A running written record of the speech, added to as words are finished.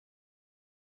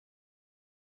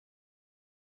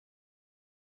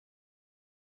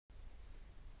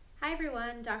Hi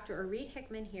everyone, Dr. Orit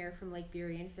Hickman here from Lake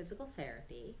Burien Physical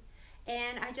Therapy,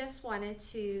 and I just wanted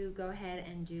to go ahead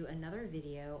and do another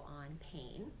video on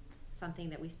pain, something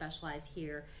that we specialize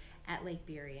here at Lake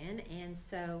Burien. And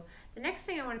so the next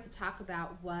thing I wanted to talk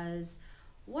about was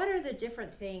what are the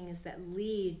different things that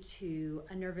lead to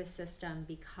a nervous system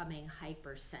becoming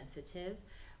hypersensitive,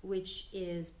 which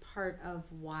is part of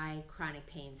why chronic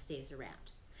pain stays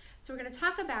around. So we're going to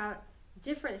talk about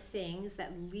different things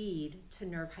that lead to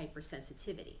nerve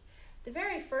hypersensitivity. The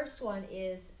very first one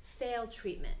is failed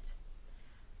treatment.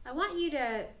 I want you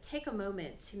to take a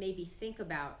moment to maybe think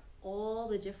about all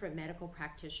the different medical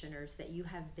practitioners that you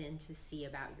have been to see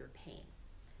about your pain.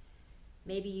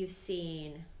 Maybe you've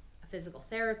seen a physical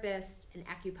therapist, an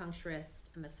acupuncturist,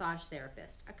 a massage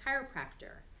therapist, a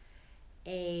chiropractor,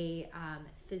 a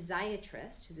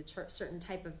physiatrist, who's a certain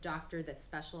type of doctor that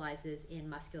specializes in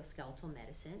musculoskeletal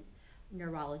medicine,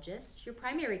 neurologist, your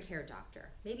primary care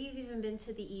doctor. Maybe you've even been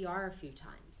to the ER a few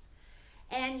times.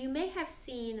 And you may have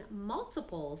seen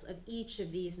multiples of each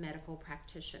of these medical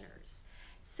practitioners.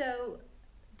 So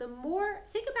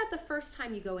think about the first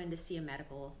time you go in to see a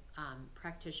medical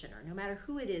practitioner, no matter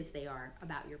who it is they are,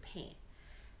 about your pain.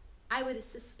 I would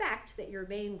suspect that your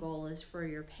main goal is for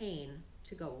your pain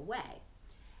to go away,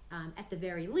 at the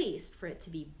very least for it to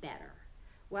be better.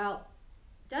 Well,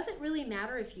 does it really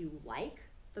matter if you like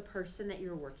the person that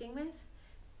you're working with?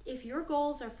 If your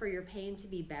goals are for your pain to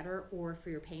be better or for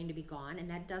your pain to be gone, and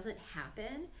that doesn't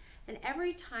happen, then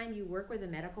every time you work with a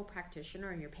medical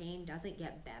practitioner and your pain doesn't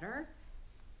get better,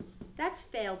 that's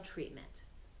failed treatment.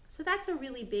 So that's a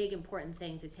really big, important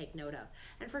thing to take note of.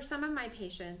 And for some of my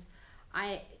patients,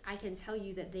 I can tell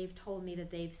you that they've told me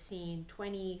that they've seen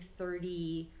 20,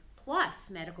 30 plus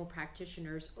medical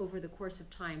practitioners over the course of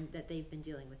time that they've been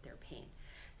dealing with their pain.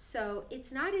 So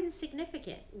it's not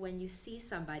insignificant when you see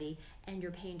somebody and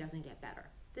your pain doesn't get better.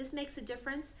 This makes a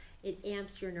difference. It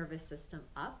amps your nervous system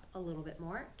up a little bit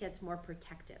more, gets more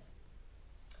protective.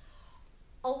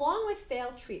 Along with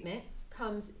failed treatment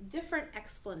comes different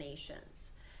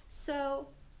explanations. So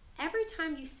every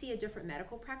time you see a different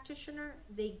medical practitioner,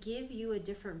 they give you a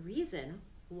different reason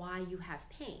why you have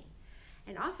pain.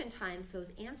 And oftentimes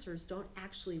those answers don't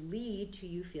actually lead to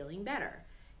you feeling better.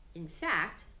 In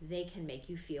fact, they can make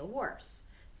you feel worse.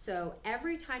 So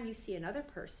every time you see another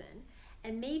person,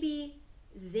 and maybe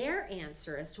their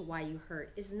answer as to why you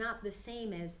hurt is not the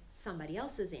same as somebody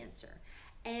else's answer,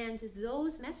 and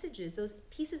those messages, those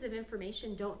pieces of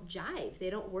information don't jive, they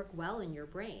don't work well in your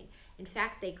brain. In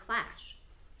fact, they clash.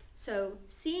 So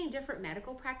seeing different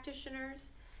medical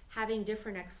practitioners, having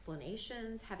different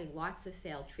explanations, having lots of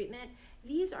failed treatment,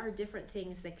 these are different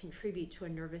things that contribute to a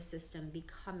nervous system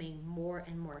becoming more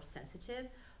and more sensitive,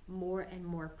 more and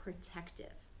more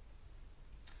protective.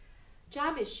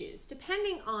 Job issues.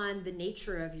 Depending on the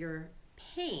nature of your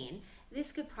pain,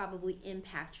 this could probably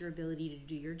impact your ability to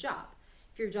do your job.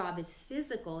 If your job is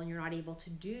physical and you're not able to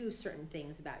do certain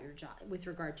things about your job with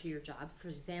regard to your job, for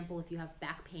example, if you have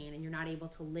back pain and you're not able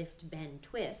to lift, bend,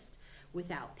 twist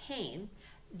without pain,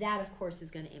 that of course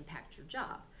is going to impact your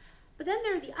job. But then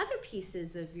there are the other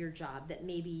pieces of your job that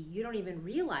maybe you don't even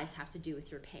realize have to do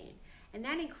with your pain. And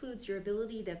that includes your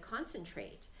ability to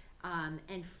concentrate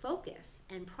and focus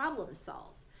and problem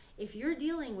solve. If you're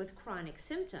dealing with chronic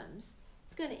symptoms,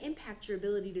 it's going to impact your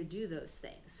ability to do those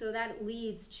things. So that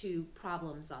leads to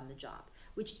problems on the job,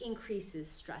 which increases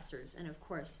stressors and of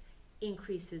course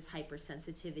increases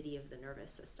hypersensitivity of the nervous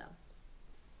system.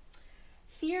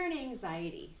 Fear and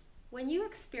anxiety. When you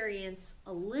experience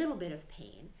a little bit of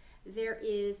pain, there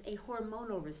is a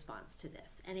hormonal response to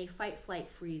this and a fight, flight,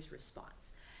 freeze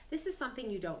response. This is something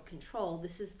you don't control.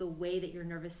 This is the way that your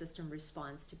nervous system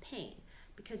responds to pain.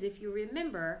 Because if you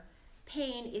remember,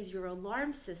 pain is your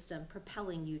alarm system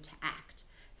propelling you to act.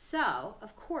 So,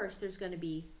 of course, there's going to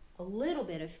be a little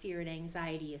bit of fear and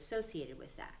anxiety associated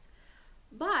with that.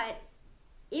 But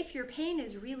if your pain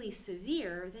is really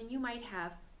severe, then you might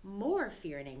have more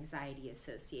fear and anxiety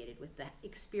associated with the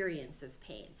experience of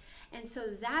pain. And so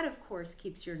that, of course,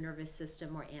 keeps your nervous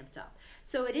system more amped up.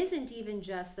 So it isn't even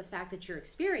just the fact that you're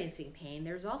experiencing pain.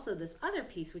 There's also this other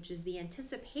piece, which is the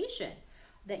anticipation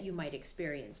that you might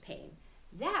experience pain.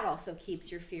 That also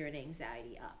keeps your fear and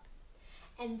anxiety up.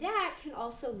 And that can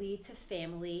also lead to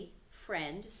family,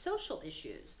 friend, social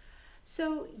issues.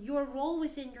 So your role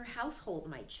within your household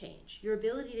might change. Your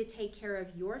ability to take care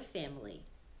of your family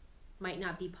might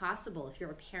not be possible if you're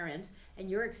a parent and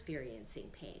you're experiencing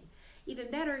pain.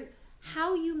 Even better,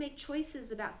 how you make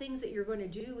choices about things that you're going to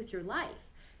do with your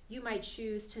life. You might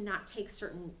choose to not take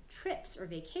certain trips or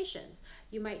vacations.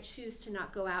 You might choose to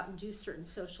not go out and do certain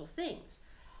social things.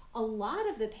 A lot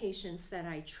of the patients that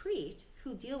I treat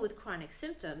who deal with chronic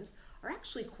symptoms are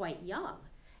actually quite young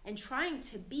and trying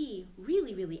to be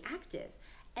really, really active.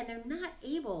 And they're not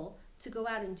able to go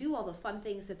out and do all the fun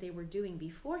things that they were doing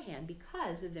beforehand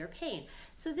because of their pain.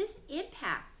 So this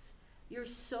impacts your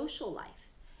social life.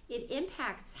 It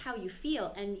impacts how you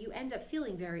feel, and you end up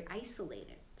feeling very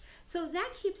isolated. So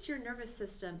that keeps your nervous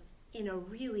system in a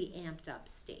really amped up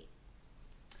state.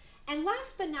 And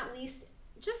last but not least,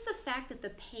 just the fact that the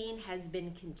pain has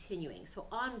been continuing, so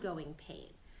ongoing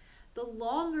pain. The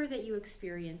longer that you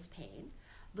experience pain,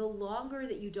 the longer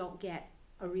that you don't get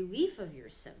a relief of your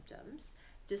symptoms,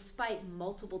 despite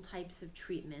multiple types of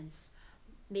treatments.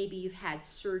 Maybe you've had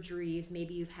surgeries,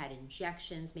 maybe you've had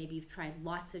injections, maybe you've tried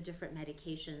lots of different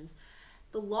medications.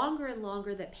 The longer and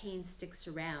longer that pain sticks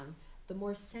around, the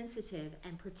more sensitive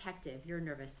and protective your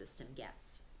nervous system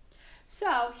gets.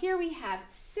 So here we have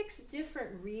 6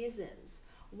 different reasons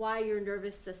why your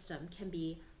nervous system can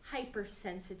be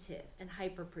hypersensitive and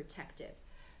hyperprotective.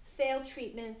 Failed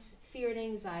treatments, fear and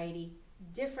anxiety,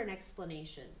 different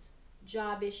explanations,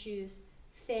 job issues,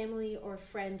 family or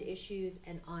friend issues,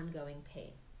 and ongoing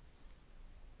pain.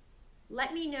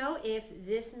 Let me know if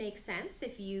this makes sense,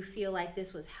 if you feel like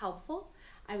this was helpful.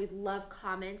 I would love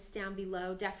comments down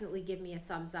below. Definitely give me a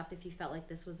thumbs up if you felt like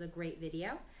this was a great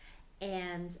video.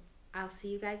 And I'll see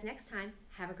you guys next time.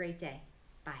 Have a great day.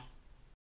 Bye.